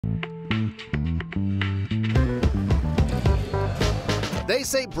They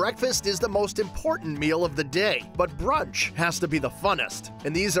say breakfast is the most important meal of the day, but brunch has to be the funnest.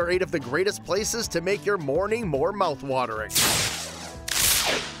 And these are 8 of the greatest places to make your morning more mouthwatering.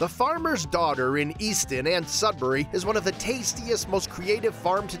 The Farmer's Daughter in Easton and Sudbury is one of the tastiest, most creative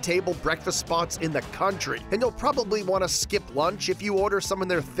farm-to-table breakfast spots in the country. And you'll probably want to skip lunch if you order some of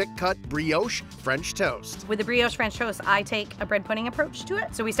their thick-cut brioche French toast. With the brioche French toast, I take a bread pudding approach to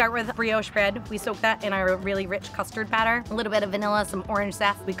it. So we start with brioche bread. We soak that in our really rich custard batter. A little bit of vanilla, some orange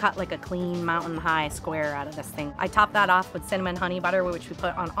zest. We cut like a clean mountain-high square out of this thing. I top that off with cinnamon honey butter, which we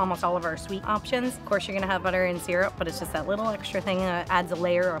put on almost all of our sweet options. Of course, you're gonna have butter and syrup, but it's just that little extra thing that adds a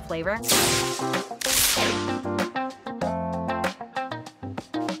layer of flavor.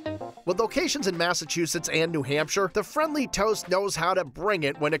 With locations in Massachusetts and New Hampshire, the Friendly Toast knows how to bring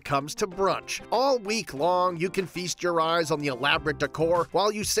it when it comes to brunch. All week long, you can feast your eyes on the elaborate decor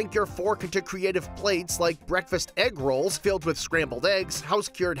while you sink your fork into creative plates like breakfast egg rolls filled with scrambled eggs,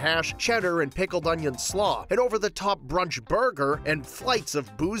 house-cured hash, cheddar, and pickled onion slaw, an over-the-top brunch burger, and flights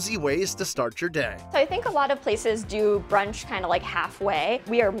of boozy ways to start your day. So I think a lot of places do brunch kind of like halfway.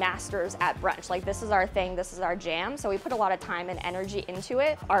 We are masters at brunch. Like, this is our thing, this is our jam, so we put a lot of time and energy into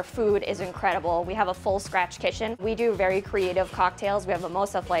it. Our food is incredible. We have a full scratch kitchen. We do very creative cocktails. We have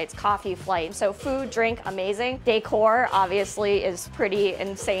mimosa flights, coffee flights. So food, drink, amazing. Decor obviously is pretty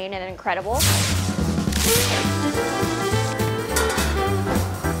insane and incredible.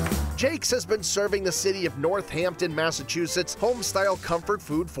 Jake's has been serving the city of Northampton, Massachusetts, home-style comfort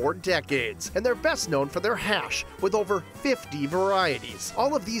food for decades, and they're best known for their hash, with over 50 varieties.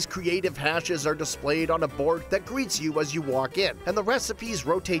 All of these creative hashes are displayed on a board that greets you as you walk in, and the recipes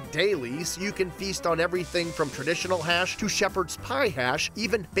rotate daily, so you can feast on everything from traditional hash to shepherd's pie hash,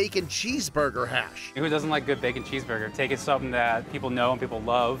 even bacon cheeseburger hash. Who doesn't like good bacon cheeseburger? Take it something that people know and people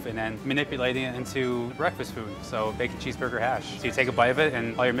love, and then manipulating it into breakfast food. So bacon cheeseburger hash. So you take a bite of it,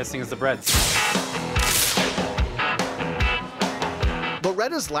 and all you're missing is the bread.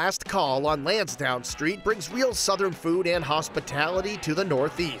 Loretta's Last Call on Lansdowne Street brings real Southern food and hospitality to the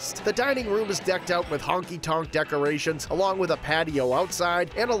Northeast. The dining room is decked out with honky-tonk decorations, along with a patio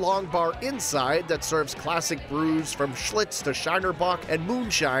outside and a long bar inside that serves classic brews from Schlitz to Shinerbach and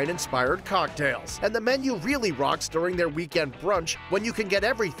moonshine-inspired cocktails. And the menu really rocks during their weekend brunch, when you can get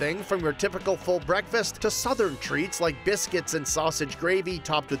everything from your typical full breakfast to Southern treats like biscuits and sausage gravy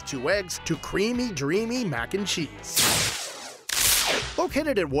topped with 2 eggs to creamy, dreamy mac and cheese.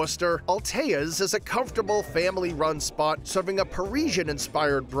 Located in Worcester, Altea's is a comfortable family-run spot serving a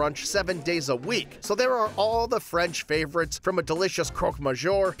Parisian-inspired brunch 7 days a week. So there are all the French favorites, from a delicious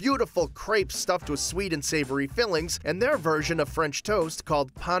croque-monsieur, beautiful crepes stuffed with sweet and savory fillings, and their version of French toast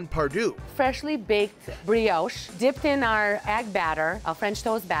called pain perdu. Freshly baked brioche dipped in our egg batter, a French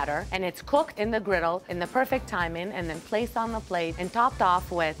toast batter, and it's cooked in the griddle in the perfect timing and then placed on the plate and topped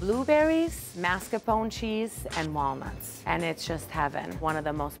off with blueberries, mascarpone cheese, and walnuts. And it's just heaven. One of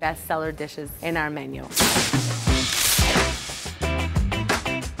the most bestseller dishes in our menu.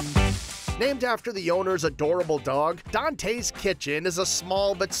 Named after the owner's adorable dog, Dante's Kitchen is a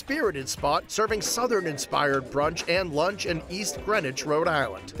small but spirited spot serving Southern-inspired brunch and lunch in East Greenwich, Rhode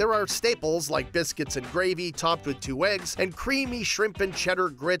Island. There are staples like biscuits and gravy topped with 2 eggs, and creamy shrimp and cheddar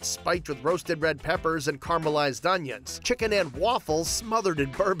grits spiked with roasted red peppers and caramelized onions, chicken and waffles smothered in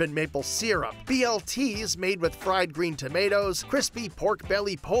bourbon maple syrup, BLTs made with fried green tomatoes, crispy pork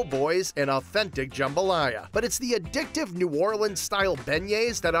belly po' boys, and authentic jambalaya. But it's the addictive New Orleans-style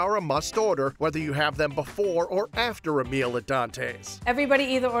beignets that are a must-order, whether you have them before or after a meal at Dante's. Everybody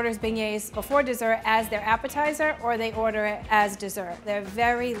either orders beignets before dessert as their appetizer, or they order it as dessert. They're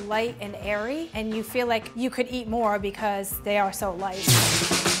very light and airy, and you feel like you could eat more because they are so light.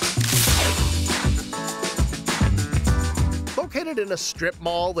 Located in a strip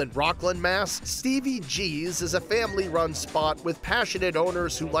mall in Rockland, Mass., Stevie G's is a family-run spot with passionate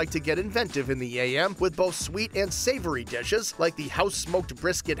owners who like to get inventive in the AM with both sweet and savory dishes like the house-smoked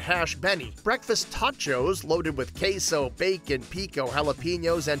brisket hash Benny, breakfast tachos loaded with queso, bacon, pico,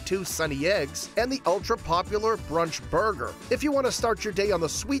 jalapenos, and 2 sunny eggs, and the ultra-popular brunch burger. If you want to start your day on the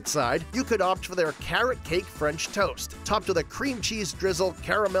sweet side, you could opt for their carrot cake French toast, topped with a cream cheese drizzle,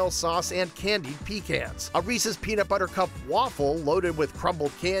 caramel sauce, and candied pecans, a Reese's peanut butter cup waffle loaded with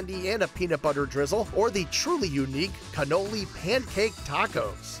crumbled candy and a peanut butter drizzle, or the truly unique cannoli pancake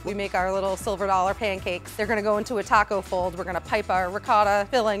tacos. We make our little silver dollar pancakes. They're gonna go into a taco fold. We're gonna pipe our ricotta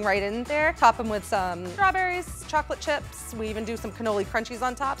filling right in there, top them with some strawberries, chocolate chips. We even do some cannoli crunchies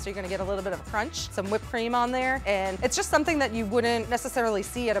on top, so you're gonna get a little bit of a crunch, some whipped cream on there, and it's just something that you wouldn't necessarily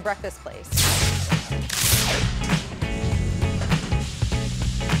see at a breakfast place.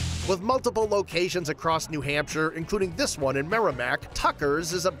 With multiple locations across New Hampshire, including this one in Merrimack,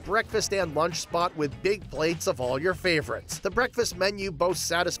 Tucker's is a breakfast and lunch spot with big plates of all your favorites. The breakfast menu boasts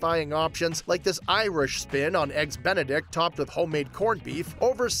satisfying options like this Irish spin on Eggs Benedict topped with homemade corned beef,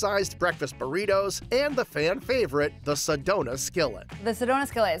 oversized breakfast burritos, and the fan favorite, the Sedona skillet. The Sedona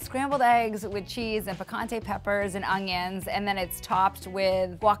skillet is scrambled eggs with cheese and picante peppers and onions, and then it's topped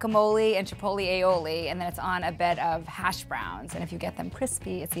with guacamole and chipotle aioli, and then it's on a bed of hash browns. And if you get them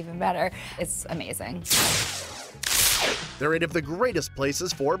crispy, it's even better. It's amazing. They're 8 of the greatest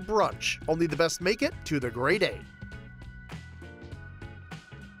places for brunch. Only the best make it to the Grade 8.